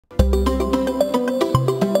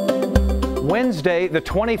Wednesday, the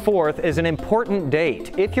 24th, is an important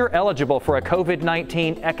date. If you're eligible for a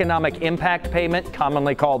COVID-19 economic impact payment,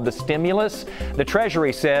 commonly called the stimulus, the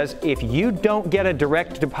Treasury says if you don't get a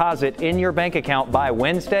direct deposit in your bank account by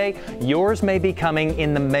Wednesday, yours may be coming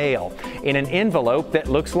in the mail. In an envelope that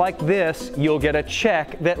looks like this, you'll get a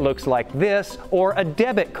check that looks like this or a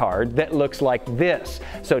debit card that looks like this.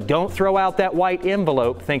 So don't throw out that white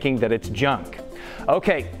envelope thinking that it's junk.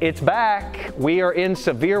 Okay, it's back. We are in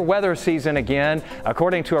severe weather season again.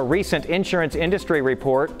 According to a recent insurance industry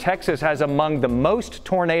report, Texas has among the most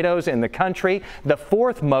tornadoes in the country, the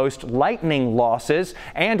fourth most lightning losses,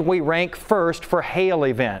 and we rank first for hail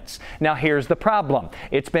events. Now here's the problem.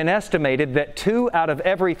 It's been estimated that 2 out of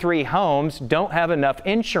every 3 homes don't have enough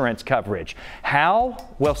insurance coverage. How?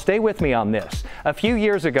 Well, stay with me on this. A few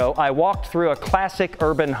years ago, I walked through a classic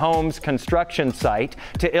urban homes construction site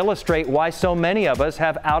to illustrate why so many of us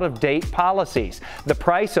have out-of-date policies. The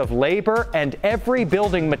price of labor and every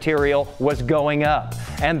building material was going up,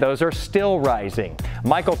 and those are still rising.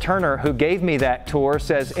 Michael Turner, who gave me that tour,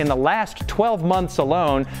 says in the last 12 months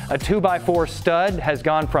alone, a 2x4 stud has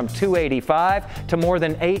gone from $2.85 to more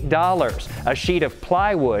than $8. A sheet of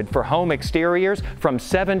plywood for home exteriors from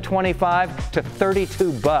 $7.25 to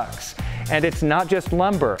 $32. And it's not just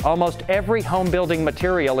lumber. Almost every home building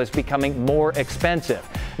material is becoming more expensive.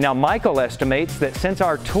 Now, Michael estimates that since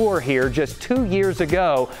our tour here just 2 years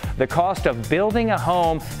ago, the cost of building a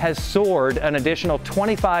home has soared an additional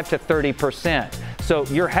 25 to 30%. So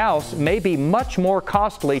your house may be much more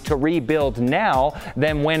costly to rebuild now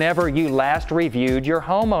than whenever you last reviewed your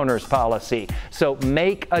homeowner's policy. So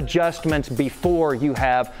make adjustments before you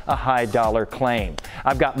have a high dollar claim.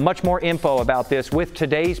 I've got much more info about this with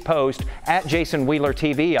today's post at Jason Wheeler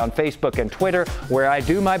TV on Facebook and Twitter, where I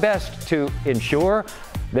do my best to ensure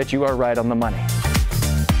that you are right on the money.